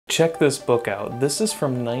Check this book out. This is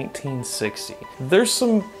from 1960. There's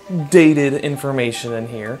some dated information in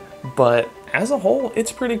here, but as a whole,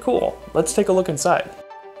 it's pretty cool. Let's take a look inside.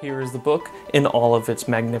 Here is the book in all of its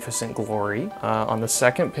magnificent glory. On the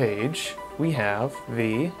second page, we have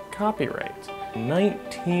the copyright.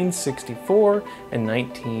 1964 and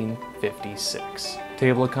 1956.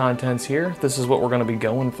 Table of contents here. This is what we're going to be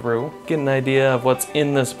going through. Get an idea of what's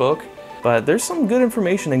in this book. But there's some good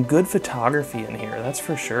information and good photography in here, that's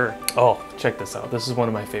for sure. Oh, check this out. This is one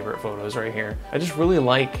of my favorite photos right here. I just really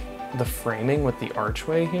like the framing with the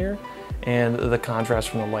archway here and the contrast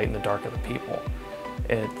from the light and the dark of the people.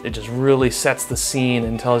 It just really sets the scene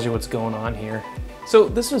and tells you what's going on here. So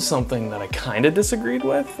this was something that I kind of disagreed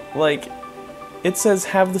with. Like, it says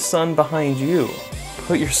have the sun behind you.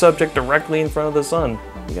 Put your subject directly in front of the sun.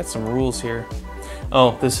 We got some rules here.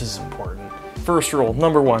 Oh, this is important. First rule,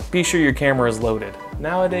 number one, be sure your camera is loaded.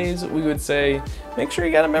 Nowadays, we would say, make sure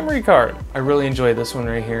you got a memory card. I really enjoy this one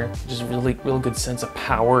right here. Just real good sense of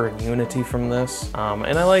power and unity from this.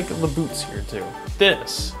 And I like the boots here too.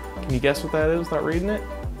 This, can you guess what that is without reading it?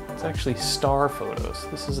 It's actually star photos.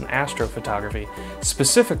 This is an astrophotography,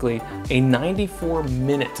 specifically a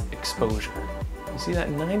 94-minute exposure. You see that?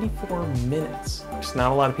 94 minutes. Just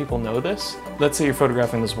not a lot of people know this. Let's say you're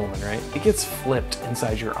photographing this woman, right? It gets flipped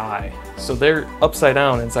inside your eye. So they're upside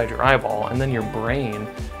down inside your eyeball, and then your brain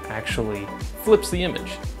actually flips the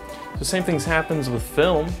image. So same things happens with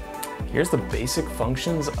film. Here's the basic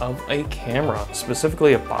functions of a camera,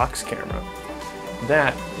 specifically a box camera.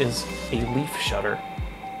 That is a leaf shutter.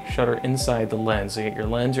 Shutter inside the lens. So you get your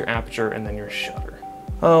lens, your aperture, and then your shutter.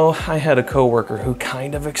 Oh, I had a coworker who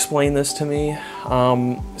kind of explained this to me.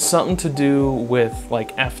 Something to do with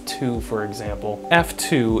like f2, for example.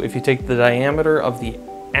 f2, if you take the diameter of the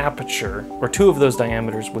aperture, or two of those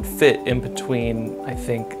diameters would fit in between, I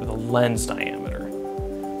think, the lens diameter.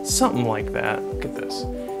 Something like that. Look at this.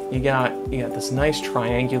 You got this nice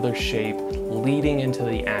triangular shape leading into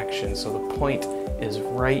the action. So the point is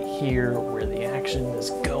right here where the action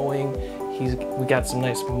is going. We got some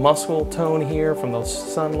nice muscle tone here from the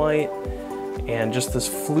sunlight and just this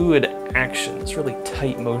fluid action, this really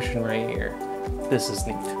tight motion right here. This is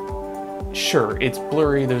neat. Sure, it's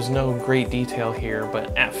blurry, there's no great detail here,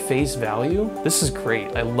 but at face value, this is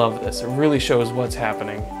great. I love this. It really shows what's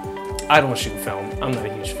happening. I don't shoot film. I'm not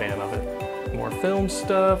a huge fan of it. More film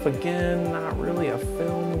stuff, again, not really a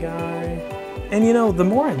film guy. And you know, the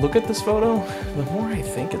more I look at this photo, the more I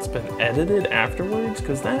think it's been edited afterwards,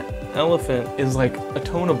 because that elephant is like a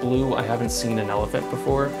tone of blue I haven't seen an elephant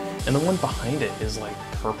before, and the one behind it is like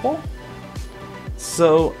purple.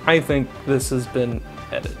 So I think this has been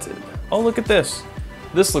edited. Oh, look at this.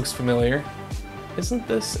 This looks familiar. Isn't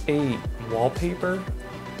this a wallpaper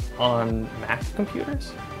on Mac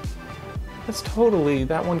computers? That's totally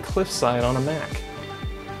that one cliffside on a Mac.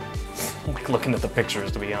 I'm like looking at the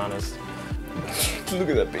pictures, to be honest. Look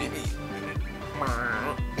at that baby.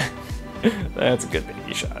 That's a good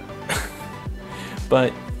baby shot.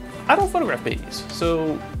 But I don't photograph babies,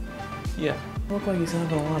 so yeah. Look like he's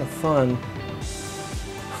having a lot of fun.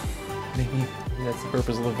 Maybe that's the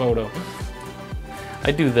purpose of the photo.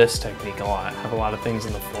 I do this technique a lot. I have a lot of things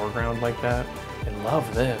in the foreground like that. I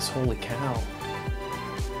love this, holy cow.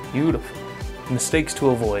 Beautiful. Mistakes to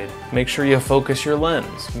avoid. Make sure you focus your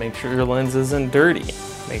lens. Make sure your lens isn't dirty.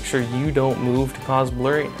 Make sure you don't move to cause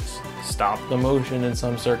blurriness. Stop the motion in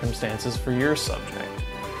some circumstances for your subject.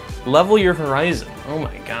 Level your horizon. Oh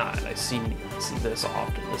my god, I see this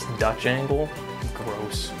often. This Dutch angle,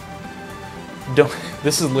 gross.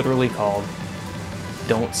 This is literally called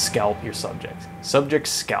don't scalp your subject. Subject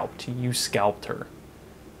scalped, you scalped her.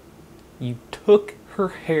 You took her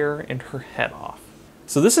hair and her head off.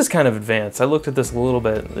 So this is kind of advanced. I looked at this a little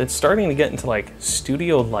bit. It's starting to get into like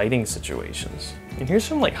studio lighting situations. And here's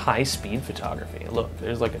some like high speed photography. Look,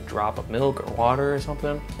 there's like a drop of milk or water or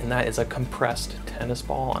something. And that is a compressed tennis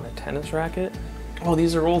ball on a tennis racket. Oh,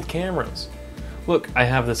 these are old cameras. Look, I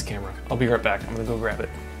have this camera. I'll be right back. I'm gonna go grab it.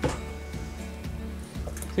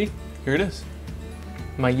 See, here it is.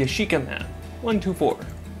 My Yashica Man 124.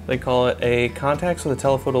 They call it a contacts with a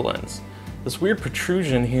telephoto lens. This weird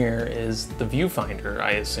protrusion here is the viewfinder,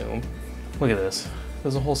 I assume. Look at this.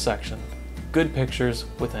 There's a whole section. Good pictures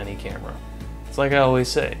with any camera. It's like I always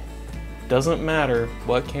say, doesn't matter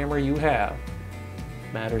what camera you have,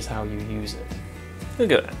 matters how you use it.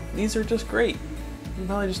 Look at that. These are just great. You can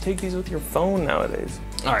probably just take these with your phone nowadays.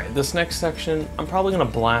 All right, this next section, I'm probably gonna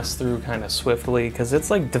blast through kind of swiftly because it's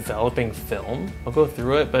like developing film. I'll go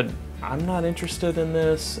through it, but I'm not interested in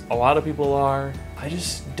this. A lot of people are. I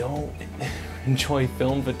just don't enjoy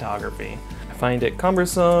film photography. I find it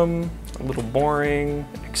cumbersome, a little boring,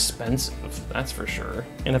 expensive, that's for sure.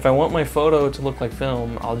 And if I want my photo to look like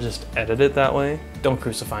film, I'll just edit it that way. Don't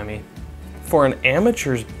crucify me. For an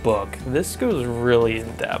amateur's book, this goes really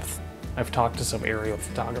in depth. I've talked to some aerial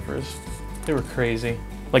photographers. They were crazy.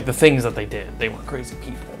 Like the things that they did, they weren't crazy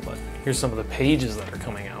people, but here's some of the pages that are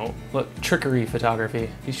coming out. Look, trickery photography.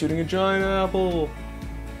 He's shooting a giant apple.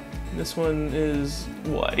 This one is,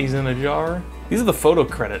 what, he's in a jar? These are the photo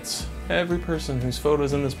credits. Every person whose photo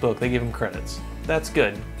is in this book, they give him credits. That's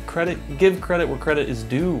good. Give credit where credit is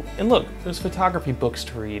due. And look, there's photography books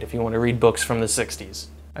to read if you want to read books from the 60s.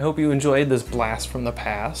 I hope you enjoyed this blast from the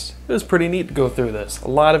past. It was pretty neat to go through this. A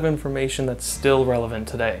lot of information that's still relevant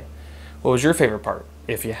today. What was your favorite part,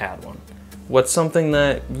 if you had one? What's something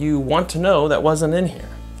that you want to know that wasn't in here?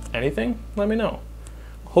 Anything? Let me know.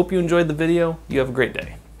 Hope you enjoyed the video. You have a great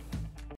day.